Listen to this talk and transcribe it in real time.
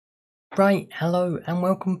Right, hello and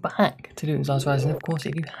welcome back to Luton's Last Rise, and of course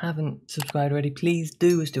if you haven't subscribed already, please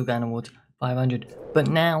do. We're still going towards 500, but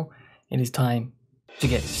now it is time to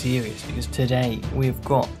get serious because today we've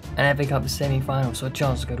got an FA Cup semi-final, so a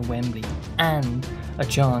chance to go to Wembley and a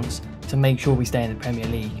chance to make sure we stay in the Premier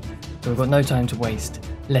League. So we've got no time to waste,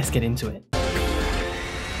 let's get into it.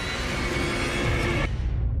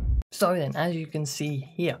 So then, as you can see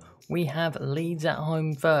here, we have Leeds at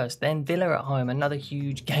home first, then Villa at home, another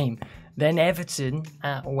huge game. Then Everton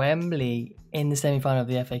at Wembley in the semi-final of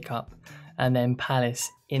the FA Cup, and then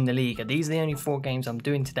Palace in the league. These are the only 4 games I'm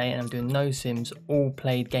doing today, and I'm doing no sims, all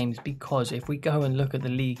played games, because if we go and look at the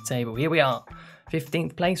league table, here we are.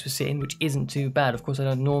 15th place we're sitting, which isn't too bad. Of course, I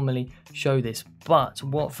don't normally show this, but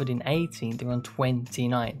Watford in 18th, they're on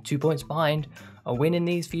 29. 2 points behind. A win in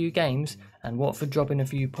these few games, and Watford dropping a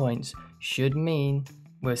few points should mean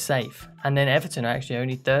we're safe. And then Everton are actually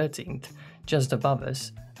only 13th, just above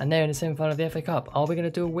us, and they're in the semi-final of the FA Cup. Are we going to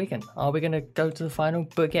do a Wigan? Are we going to go to the final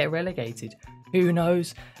but get relegated? Who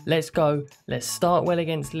knows? Let's go. Let's start well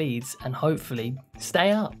against Leeds and hopefully stay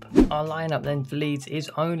up. Our lineup then for Leeds is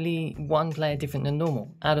only one player different than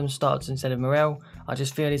normal. Adams starts instead of Morel. I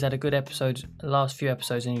just feel he's had a good episode, the last few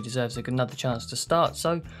episodes, and he deserves another chance to start.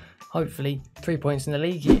 So hopefully 3 points in the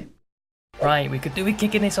league here. Right, we could do with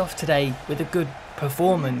kicking this off today with a good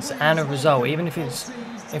performance and a result. Even if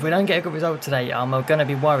we don't get a good result today, I'm going to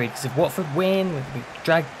be worried, because if Watford win, we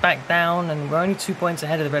drag back down, and we're only 2 points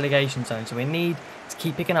ahead of the relegation zone, so we need to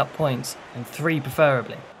keep picking up points, and 3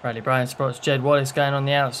 preferably. Bradley Bryan spots Jed Wallace going on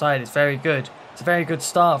the outside. It's very good. It's a very good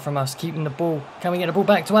start from us, keeping the ball. Can we get the ball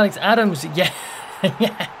back to Alex Adams? Yeah.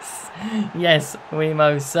 Yes. Yes, we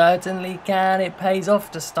most certainly can. It pays off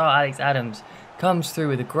to start Alex Adams. Comes through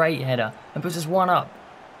with a great header and puts us 1 up.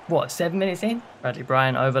 What, 7 minutes in? Bradley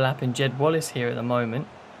Bryan overlapping Jed Wallace here at the moment.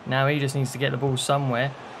 Now he just needs to get the ball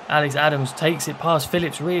somewhere. Alex Adams takes it past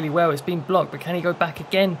Phillips really well. It's been blocked, but can he go back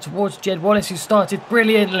again towards Jed Wallace, who started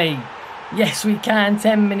brilliantly? Yes, we can.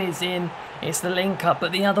 10 minutes in. It's the link-up,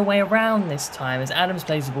 but the other way around this time, as Adams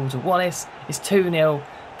plays the ball to Wallace. It's 2-0.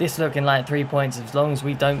 This looking like 3 points as long as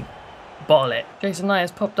we don't bottle it. Jason Knight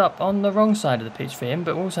has popped up on the wrong side of the pitch for him,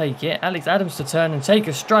 but we'll take it. Alex Adams to turn and take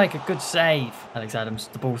a strike. A good save. Alex Adams,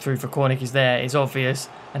 the ball through for Cornick is there. It's obvious.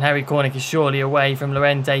 And Harry Cornick is surely away from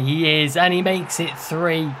Llorente. He is, and he makes it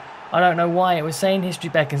 3. I don't know why it was saying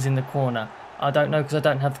history beckons in the corner. I don't know because I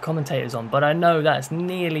don't have the commentators on, but I know that's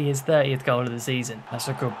nearly his 30th goal of the season. That's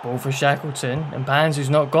a good ball for Shackleton. And Pans,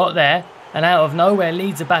 who's not got there. And out of nowhere,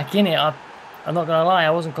 Leeds are back in it. I'm not going to lie,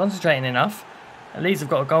 I wasn't concentrating enough. Leeds have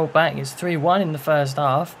got a goal back. It's 3-1 in the first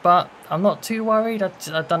half, but I'm not too worried. I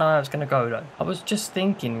don't know how it's going to go though. I was just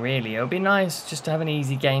thinking, really, it would be nice just to have an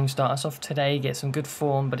easy game, start us off today, get some good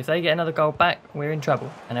form, but if they get another goal back, we're in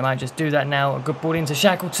trouble. And they might just do that now. A good ball into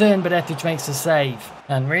Shackleton, but Etheridge makes the save.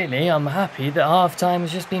 And really, I'm happy that half-time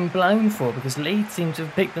has just been blown for, because Leeds seem to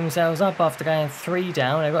have picked themselves up after going 3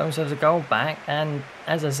 down. They got themselves a goal back, and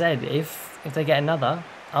as I said, if they get another,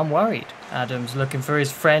 I'm worried. Adams looking for his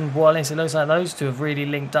friend Wallace. It looks like those two have really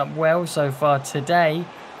linked up well so far today.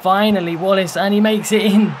 Finally Wallace, and he makes it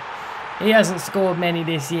in. He hasn't scored many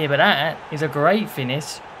this year, but that is a great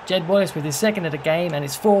finish. Jed Wallace with his 2nd of the game, and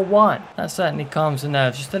it's 4-1. That certainly calms the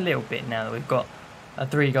nerves just a little bit now that we've got a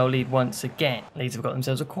 3-goal lead once again. Leeds have got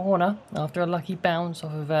themselves a corner after a lucky bounce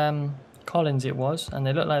off of Collins it was, and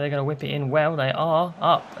they look like they're going to whip it in well. They are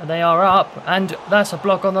up, and that's a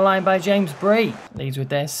block on the line by James Bree. Leeds with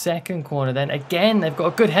their 2nd corner then. Again, they've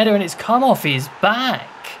got a good header, and it's come off his back.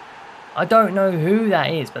 I don't know who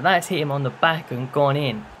that is, but that's hit him on the back and gone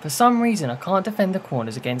in. For some reason, I can't defend the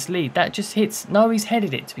corners against Leeds. That just hits. No, he's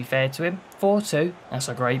headed it, to be fair to him. 4-2. That's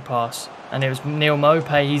a great pass. And it was Neil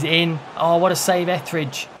Maupay. He's in. Oh, what a save,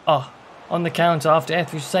 Etheridge. Oh, on the counter after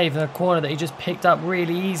Etheridge saved in a corner that he just picked up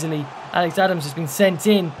really easily. Alex Adams has been sent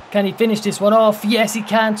in. Can he finish this one off? Yes, he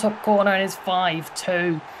can. Top corner, and it's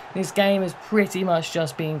 5-2. This game has pretty much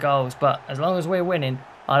just been goals, but as long as we're winning,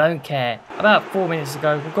 I don't care. About 4 minutes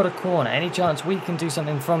ago, we've got a corner. Any chance we can do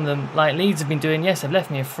something from them like Leeds have been doing? Yes, they've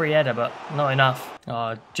left me a free header, but not enough.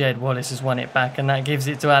 Oh, Jed Wallace has won it back, and that gives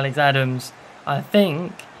it to Alex Adams. I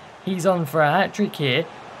think he's on for a hat-trick here,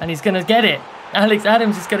 and he's going to get it. Alex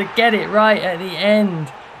Adams is going to get it right at the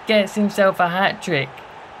end. Gets himself a hat-trick.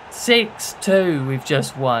 6-2 we've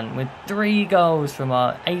just won, with 3 goals from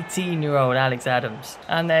our 18-year-old Alex Adams.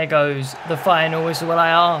 And there goes the final whistle. Well, I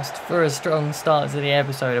asked for a strong start to the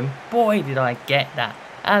episode, and boy did I get that.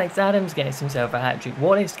 Alex Adams gets himself a hat-trick.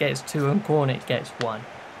 Wallace gets 2 and Cornick gets 1.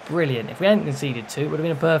 Brilliant. If we hadn't conceded 2, it would have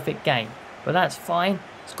been a perfect game. But that's fine.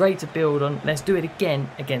 It's great to build on. Let's do it again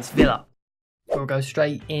against Villa. We'll go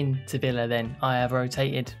straight into Villa then. I have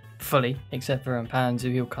rotated fully, except for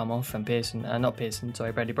Mpanzu, he'll come off, and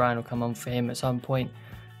Bradley Bryan will come on for him at some point.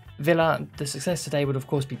 Villa, the success today would of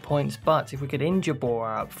course be points, but if we could injure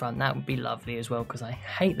Bora up front, that would be lovely as well, because I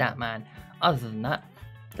hate that man. Other than that,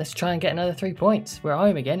 let's try and get another 3 points. We're at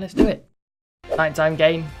home again, let's do it. Nighttime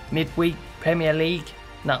game, midweek, Premier League.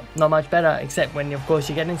 No, not much better, except when of course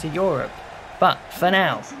you get into Europe. But for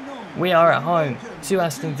now, we are at home to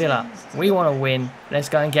Aston Villa. We want to win. Let's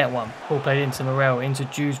go and get one. Ball played into Morel, into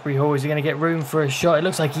Dewsbury Hall. Is he going to get room for a shot? It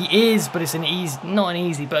looks like he is, but it's not an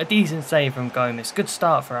easy, but a decent save from Gomez. Good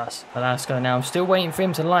start for us. Velasco now. I'm still waiting for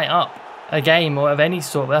him to light up a game or of any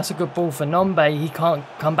sort, but that's a good ball for Nombe. He can't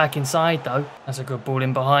come back inside though. That's a good ball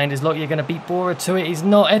in behind. Is Lockyer going to beat Bora to it? He's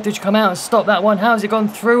not. Etheridge come out and stop that one. How's it gone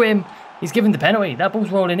through him? He's given the penalty. That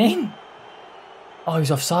ball's rolling in. Oh,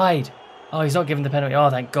 he's offside. Oh, he's not giving the penalty. Oh,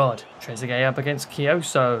 thank God. Trezeguet up against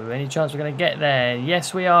Kioso. Any chance we're going to get there?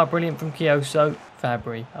 Yes, we are. Brilliant from Kioso.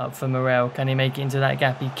 Fabry up for Morel. Can he make it into that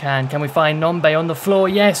gap? He can. Can we find Nombe on the floor?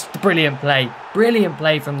 Yes. Brilliant play. Brilliant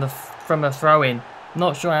play from a throw-in.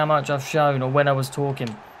 Not sure how much I've shown or when I was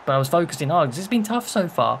talking, but I was focusing hard because it's been tough so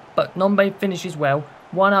far. But Nombe finishes well.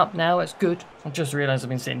 1 up now. It's good. I've just realised I've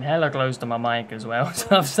been sitting hella close to my mic as well,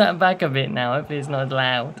 so I've sat back a bit now. Hopefully it's not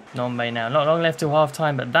loud. Nombe now. Not long left till half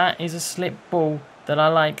time, but that is a slip ball that I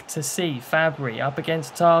like to see. Fabry up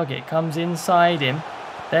against target. Comes inside him.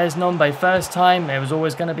 There's Nombe. First time. It was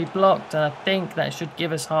always going to be blocked, and I think that should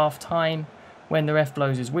give us half time when the ref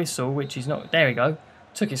blows his whistle, which he's not. There we go.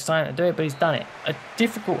 Took his time to do it, but he's done it. A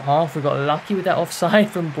difficult half. We got lucky with that offside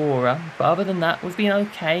from Bora, but other than that, we've been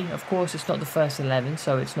okay. Of course, it's not the first 11,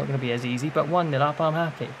 so it's not going to be as easy, but 1-0 up, I'm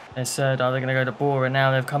happy. There's Serdar. They're going to go to Bora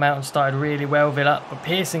now. They've come out and started really well, Villa, but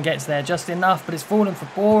Pearson gets there just enough, but it's fallen for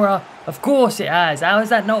Bora. Of course it has. How has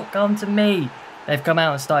that not come to me? They've come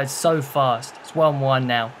out and started so fast. It's 1-1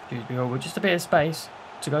 now. Dewsbury Hall with just a bit of space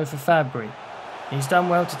to go for Fabry. He's done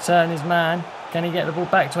well to turn his man. Can he get the ball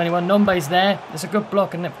back to anyone? Nombe's there. It's a good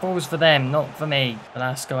block and it falls for them, not for me.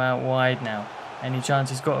 Velasco out wide now. Any chance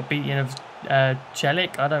he's got a beating of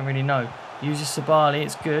Celik? I don't really know. Uses Sabali,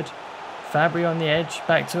 it's good. Fabry on the edge.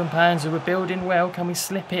 Back to Mpanzu. We're building well. Can we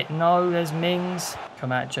slip it? No, there's Mings.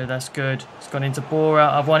 Camacho, that's good. It's gone into Bora.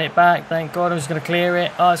 I've won it back. Thank God. I'm just going to clear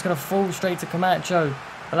it. Oh, it's going to fall straight to Camacho.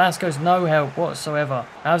 Velasco's no help whatsoever.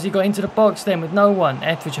 How's he got into the box then with no one?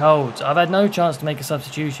 Etheridge holds. I've had no chance to make a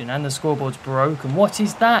substitution and the scoreboard's broken. What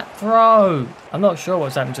is that throw? I'm not sure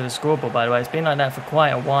what's happened to the scoreboard, by the way. It's been like that for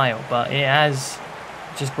quite a while, but it has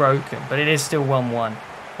just broken. But it is still 1-1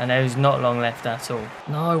 and there's not long left at all.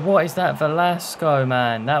 No, what is that? Velasco,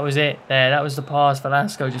 man. That was it there. That was the pass.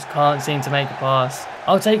 Velasco just can't seem to make a pass.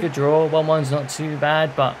 I'll take a draw. 1-1's not too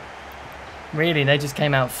bad, but really, they just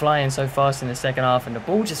came out flying so fast in the second half and the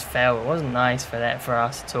ball just fell. It wasn't nice for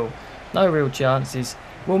us at all. No real chances.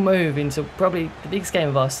 We'll move into probably the biggest game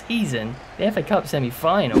of our season, the FA Cup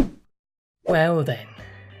semi-final. Well then,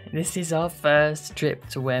 this is our first trip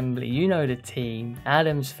to Wembley. You know the team.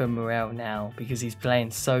 Adams for Morel now because he's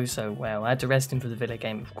playing so well. I had to rest him for the Villa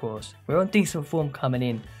game, of course. We're on decent form coming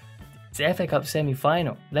in. It's the FA Cup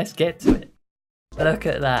semi-final. Let's get to it. Look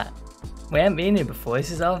at that. We haven't been here before. This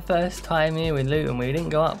is our first time here with Luton. We didn't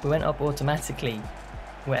go up. We went up automatically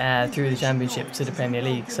through the Championship to the Premier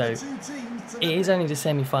League. So it is only the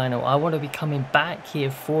semi-final. I want to be coming back here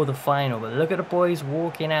for the final. But look at the boys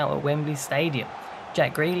walking out at Wembley Stadium.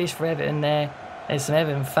 Jack Grealish for Everton there. There's some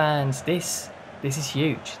Everton fans. This is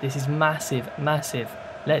huge. This is massive.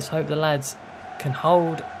 Let's hope the lads can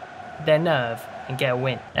hold their nerve and get a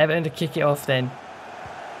win. Everton to kick it off then.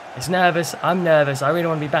 It's nervous. I'm nervous. I really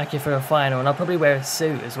want to be back here for a final, and I'll probably wear a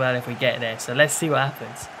suit as well if we get there. So let's see what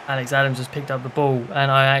happens. Alex Adams just picked up the ball,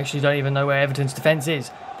 and I actually don't even know where Everton's defence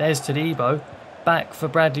is. There's Todibo. Back for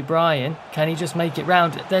Bradley Bryan. Can he just make it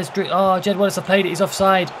round? There's oh, Jed Wallace. I played it. He's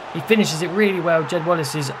offside. He finishes it really well. Jed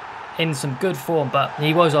Wallace is in some good form, but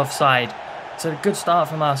he was offside. So a good start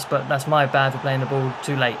from us, but that's my bad for playing the ball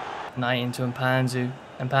too late. Knight into Mpanzu.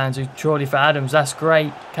 Mpanzu trolley for Adams. That's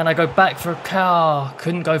great. Can I go back for a car?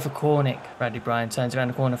 Couldn't go for Cornick. Bradley Bryan turns around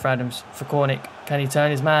the corner for Adams for Cornick. Can he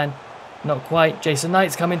turn his man? Not quite. Jason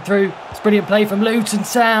Knight's coming through. It's brilliant play from Luton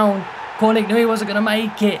Town. Cornick knew he wasn't going to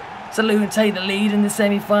make it. So Luton take the lead in the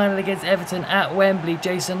semi-final against Everton at Wembley.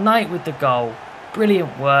 Jason Knight with the goal.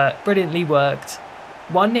 Brilliant work. Brilliantly worked.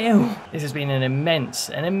 1-0. This has been an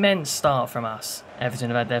immense start from us. Everton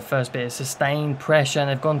have had their first bit of sustained pressure and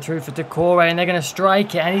they've gone through for Decore and they're going to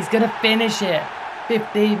strike it and he's going to finish it.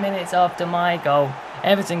 15 minutes after my goal.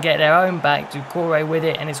 Everton get their own back. Doucouré with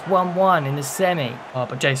it, and it's 1-1 in the semi. Oh,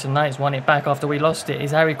 but Jason Knight's won it back after we lost it.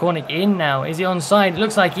 Is Harry Cornick in now? Is he onside? It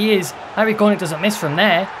looks like he is. Harry Cornick doesn't miss from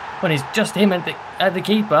there. When it's just him at the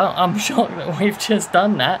keeper. I'm shocked that we've just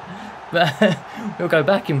done that. But we'll go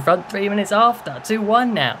back in front 3 minutes after.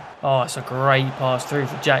 2-1 now. Oh, it's a great pass through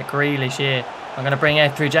for Jack Grealish here. I'm going to bring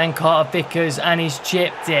Etheridge and Carter Vickers, and he's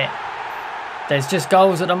chipped it. There's just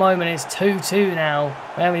goals at the moment. It's 2-2 now.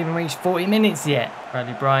 We haven't even reached 40 minutes yet.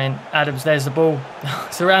 Bradley Bryant, Adams, there's the ball.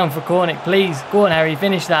 It's around for Cornick, please. Go on, Harry,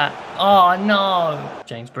 finish that. Oh, no.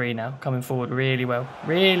 James Bree now coming forward really well.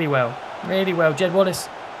 Really well. Really well. Jed Wallace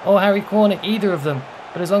or Harry Cornick, either of them.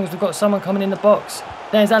 But as long as we've got someone coming in the box.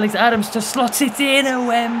 There's Alex Adams to slot it in at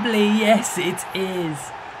Wembley. Yes, it is.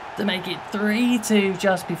 To make it 3-2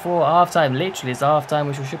 just before half-time. Literally, it's half-time,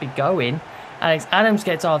 which we should be going. Alex Adams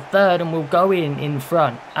gets our third and will go in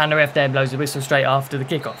front. And the ref there blows the whistle straight after the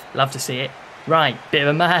kickoff. Love to see it. Right, bit of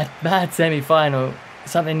a mad semi-final.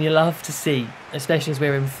 Something you love to see, especially as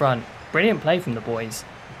we're in front. Brilliant play from the boys.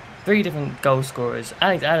 3 different goal scorers.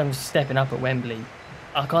 Alex Adams stepping up at Wembley.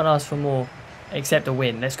 I can't ask for more except a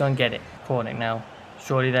win. Let's go and get it. Cornick now.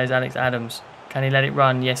 Surely there's Alex Adams. Can he let it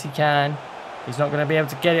run? Yes, he can. He's not going to be able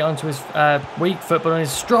to get it onto his weak foot, but on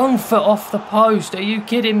his strong foot off the post. Are you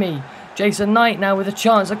kidding me? Jason Knight now with a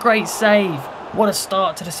chance. A great save. What a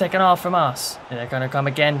start to the second half from us. They're going to come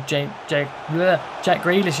again. Jack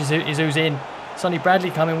Grealish is who's in. Sonny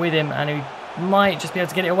Bradley coming with him, and he might just be able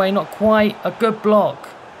to get it away. Not quite. A good block.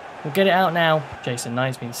 We'll get it out now. Jason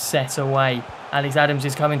Knight's been set away. Alex Adams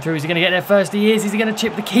is coming through. Is he going to get there first? He is. Is he going to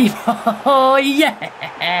chip the keeper? Oh, yes.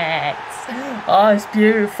 Oh, it's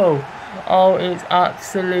beautiful. Oh, it's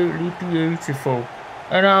absolutely beautiful.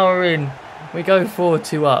 An hour in. We go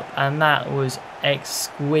 4-2 up, and that was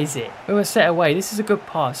exquisite. We were set away. This is a good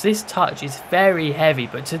pass. This touch is very heavy,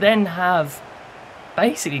 but to then have,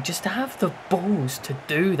 basically, just to have the balls to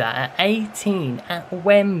do that at 18 at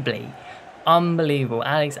Wembley. Unbelievable.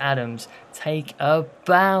 Alex Adams, take a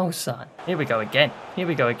bow, son. Here we go again. Here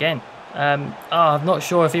we go again. I'm not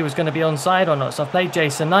sure if he was going to be onside or not, so I played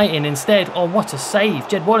Jason Knight in instead. Oh, what a save.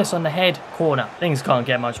 Jed Wallace on the head. Corner. Things can't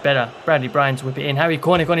get much better. Bradley Bryant to whip it in. Harry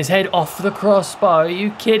Cornick on his head off the crossbar. Are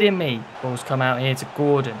you kidding me? Ball's come out here to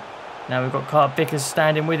Gordon. Now we've got Carter Vickers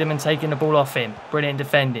standing with him and taking the ball off him. Brilliant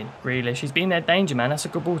defending. Grealish, he's been their danger man. That's a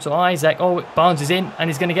good ball to Isaac. Oh, Barnes is in, and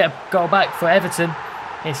he's going to get a goal back for Everton.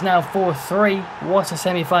 It's now 4-3. What a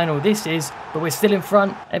semi-final this is, but we're still in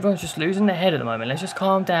front. Everyone's just losing their head at the moment. Let's just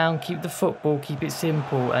calm down, keep the football, keep it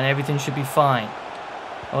simple, and everything should be fine.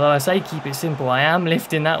 Although I say keep it simple, I am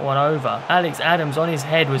lifting that one over. Alex Adams on his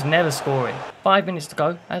head was never scoring. 5 minutes to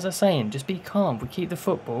go. As I was saying, just be calm. We keep the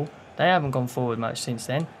football. They haven't gone forward much since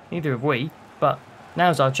then. Neither have we, but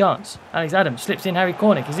now's our chance. Alex Adams slips in Harry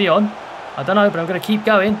Cornick. Is he on? I don't know, but I'm going to keep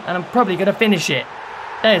going, and I'm probably going to finish it.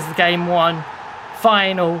 There's the game one.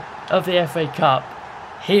 Final of the FA Cup.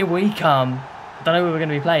 Here we come. Don't know who we're going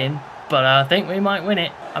to be playing, but I think we might win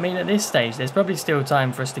it. I mean, at this stage, there's probably still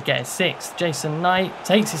time for us to get a sixth. Jason Knight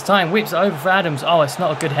takes his time, whips it over for Adams. Oh, it's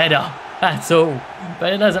not a good header at all.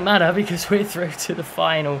 But it doesn't matter because we're through to the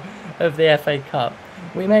final of the FA Cup.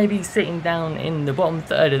 We may be sitting down in the bottom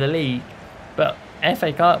third of the league, but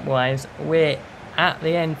FA Cup-wise, we're at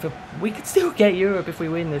the end. We could still get Europe if we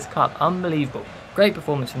win this cup. Unbelievable. Great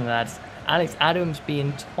performance from the lads. Alex Adams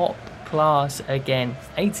being top class again.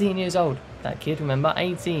 18 years old, that kid, remember?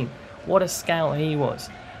 18. What a scout he was.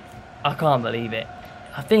 I can't believe it.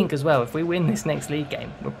 I think as well, if we win this next league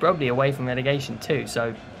game, we're probably away from relegation too.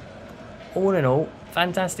 So, all in all,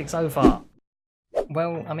 fantastic so far.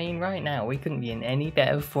 Well, I mean, right now, we couldn't be in any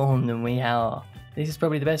better form than we are. This is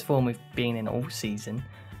probably the best form we've been in all season.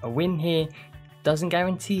 A win here doesn't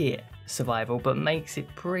guarantee it survival, but makes it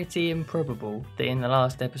pretty improbable that in the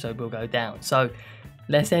last episode we'll go down. So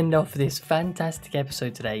let's end off this fantastic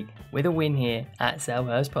episode today with a win here at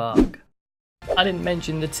Selhurst Park. I didn't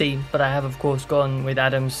mention the team, but I have of course gone with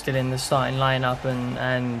Adams still in the starting lineup,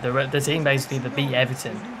 and the team basically that beat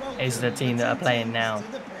Everton is the team that are playing now.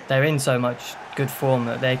 They're in so much good form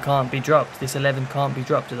that they can't be dropped. This 11 can't be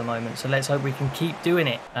dropped at the moment, so let's hope we can keep doing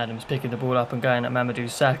it. Adams picking the ball up and going at Mamadou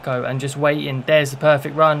Sakho and just waiting. There's the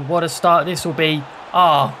perfect run. What a start this will be.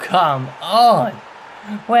 Oh, come on.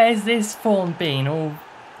 Where's this form been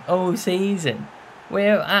all season?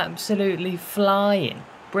 We're absolutely flying.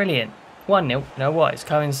 Brilliant. 1-0. You know what? It's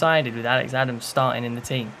coincided with Alex Adams starting in the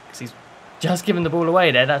team because he's just given the ball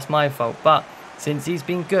away there. That's my fault. But since he's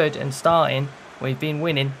been good and starting, We've been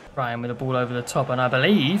winning. Brian with the ball over the top, and I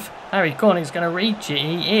believe Harry Cornick's going to reach it.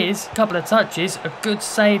 He is. A couple of touches. A good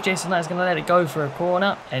save. Jason Knight's going to let it go for a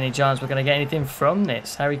corner. Any chance we're going to get anything from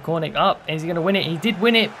this? Harry Cornick up. Is he going to win it? He did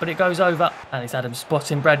win it, but it goes over. Alex Adams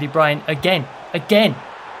spotting Bradley Bryan again. Again.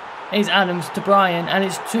 Here's Adams to Bryan, and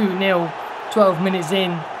it's 2-0. 12 minutes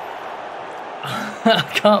in.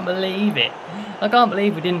 I can't believe it. I can't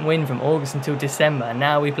believe we didn't win from August until December, and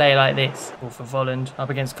now we play like this. Ball for Volland, up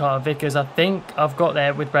against Carter Vickers. I think I've got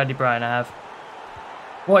there with Bradley Bryan, I have.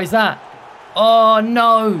 What is that? Oh,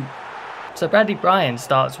 no. So Bradley Bryan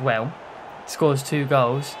starts well, scores 2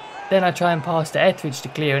 goals. Then I try and pass to Etheridge to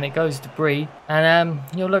clear, and it goes to Bree. And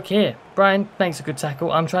you'll look here. Bryan makes a good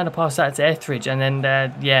tackle. I'm trying to pass that to Etheridge, and then,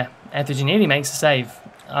 yeah, Etheridge nearly makes a save.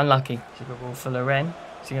 Unlucky. It's a good ball for Loren.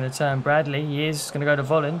 Is he going to turn Bradley? He is. Going to go to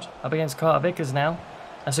Volland. Up against Carter Vickers now.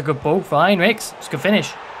 That's a good ball for Heinrichs. It's a good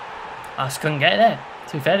finish. I just couldn't get there.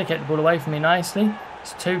 To be fair, they kept the ball away from me nicely.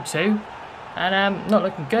 It's 2-2. And not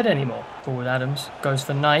looking good anymore. Ball with Adams. Goes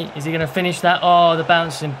for Knight. Is he going to finish that? Oh, the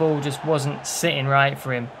bouncing ball just wasn't sitting right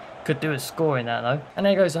for him. Could do a score in that though. And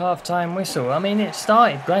there goes the half-time whistle. I mean, it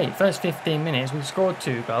started great. First 15 minutes, we scored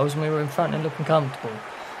 2 goals and we were in front and looking comfortable.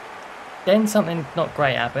 Then something not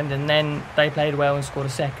great happened, and then they played well and scored a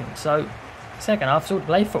second. So, second half, it's all to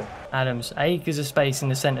play for. Adams, acres of space in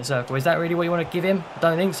the centre circle. Is that really what you want to give him? I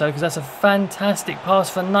don't think so, because that's a fantastic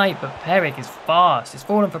pass for Knight, but Perrick is fast. It's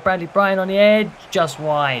fallen for Bradley Bryan on the edge, just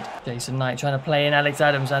wide. Jason Knight trying to play in Alex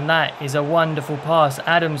Adams, and that is a wonderful pass.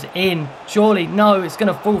 Adams in. Surely, no, it's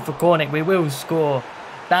going to fall for Cornick. We will score.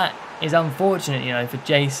 That is unfortunate, you know, for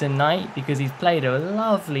Jason Knight, because he's played a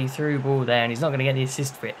lovely through ball there, and he's not going to get the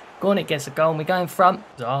assist for it. Cornick gets a goal and we go in front.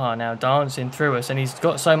 Zaha now dancing through us, and he's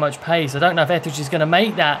got so much pace. I don't know if Etheridge is going to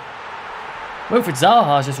make that. Wilfred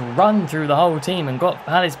Zaha's just run through the whole team and got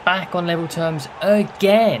Palace back on level terms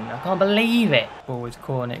again. I can't believe it. Ball with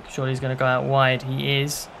Cornick. Surely he's going to go out wide. He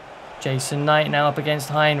is. Jason Knight now up against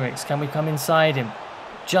Heinrichs. Can we come inside him?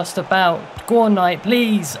 Just about. Go on, Knight,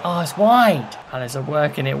 please. Oh, it's wide. Palace are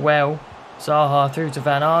working it well. Zaha through to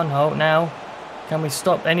Van Arnholt now. Can we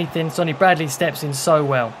stop anything? Sonny Bradley steps in so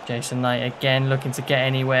well. Jason Knight again looking to get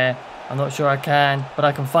anywhere. I'm not sure I can, but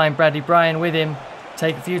I can find Bradley Bryan with him.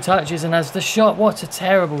 Take a few touches and has the shot. What a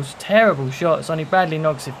terrible, terrible shot. Sonny Bradley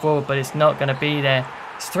knocks it forward, but it's not going to be there.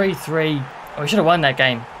 It's 3-3. Oh, we should have won that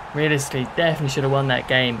game. Realistically, definitely should have won that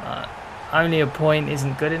game. Only a point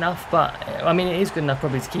isn't good enough, but I mean, it is good enough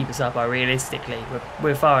probably to keep us up. Realistically,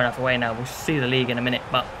 we're far enough away now. We'll see the league in a minute,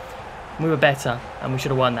 but we were better and we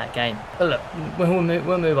should have won that game. But look, we'll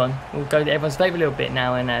move on. We'll go to everyone's favourite little bit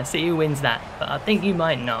now and see who wins that. But I think you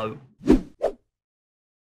might know.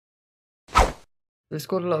 We've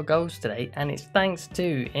scored a lot of goals today, and it's thanks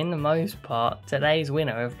to, in the most part, today's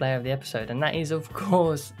winner of Player of the Episode, and that is, of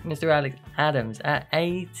course, Mr. Alex Adams at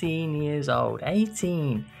 18 years old.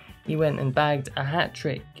 18! He went and bagged a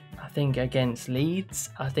hat-trick, I think, against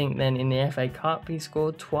Leeds. I think then in the FA Cup he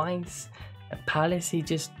scored twice. At Palace, he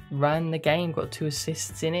just ran the game, got 2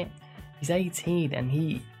 assists in it. He's 18, and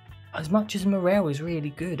he, as much as Morel is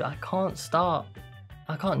really good, I can't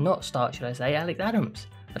not start, should I say, Alex Adams.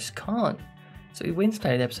 I just can't. So he wins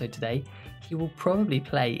Player of the Episode today. He will probably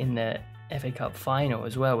play in the FA Cup final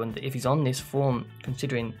as well, and if he's on this form,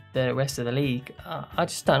 considering the rest of the league, I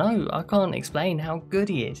just don't know. I can't explain how good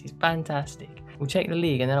he is. He's fantastic. We'll check the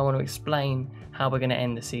league, and then I want to explain how we're going to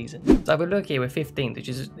end the season. So if we look here, we're 15th, which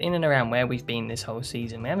is in and around where we've been this whole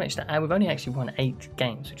season. We've only actually won 8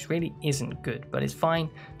 games, which really isn't good, but it's fine.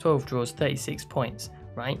 12 draws, 36 points,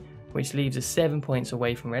 right? Which leaves us 7 points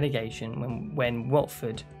away from relegation when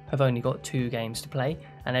Watford have only got 2 games to play,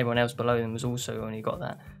 and everyone else below them has also only got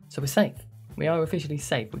that. So we're safe. We are officially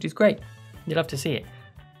safe, which is great. You'd love to see it.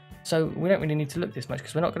 So we don't really need to look this much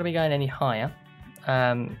because we're not going to be going any higher.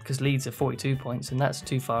 Because Leeds are 42 points and that's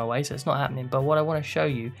too far away, so it's not happening. But what I want to show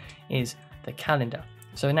you is the calendar.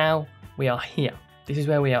 So now we are here. This is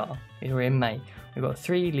where we are. We're in May. We've got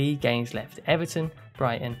 3 league games left: Everton,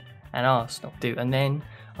 Brighton and Arsenal. And then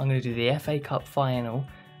I'm going to do the FA Cup final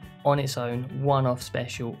on its own, one-off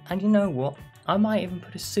special. And you know what? I might even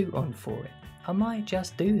put a suit on for it. I might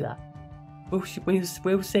just do that.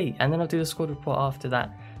 We'll see. And then I'll do the squad report after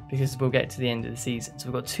that, because we'll get to the end of the season. So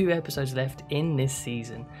we've got 2 episodes left in this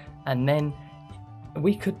season, and then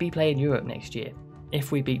we could be playing Europe next year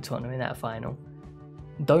if we beat Tottenham in that final.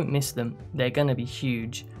 Don't miss them. They're going to be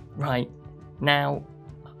huge. Right now,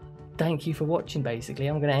 thank you for watching, basically.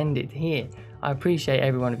 I'm going to end it here. I appreciate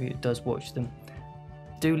every one of you that does watch them.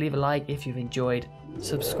 Do leave a like if you've enjoyed.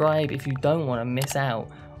 Subscribe if you don't want to miss out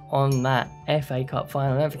on that FA Cup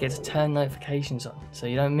final. Don't forget to turn notifications on so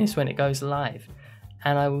you don't miss when it goes live.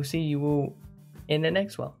 And I will see you all in the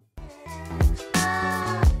next one.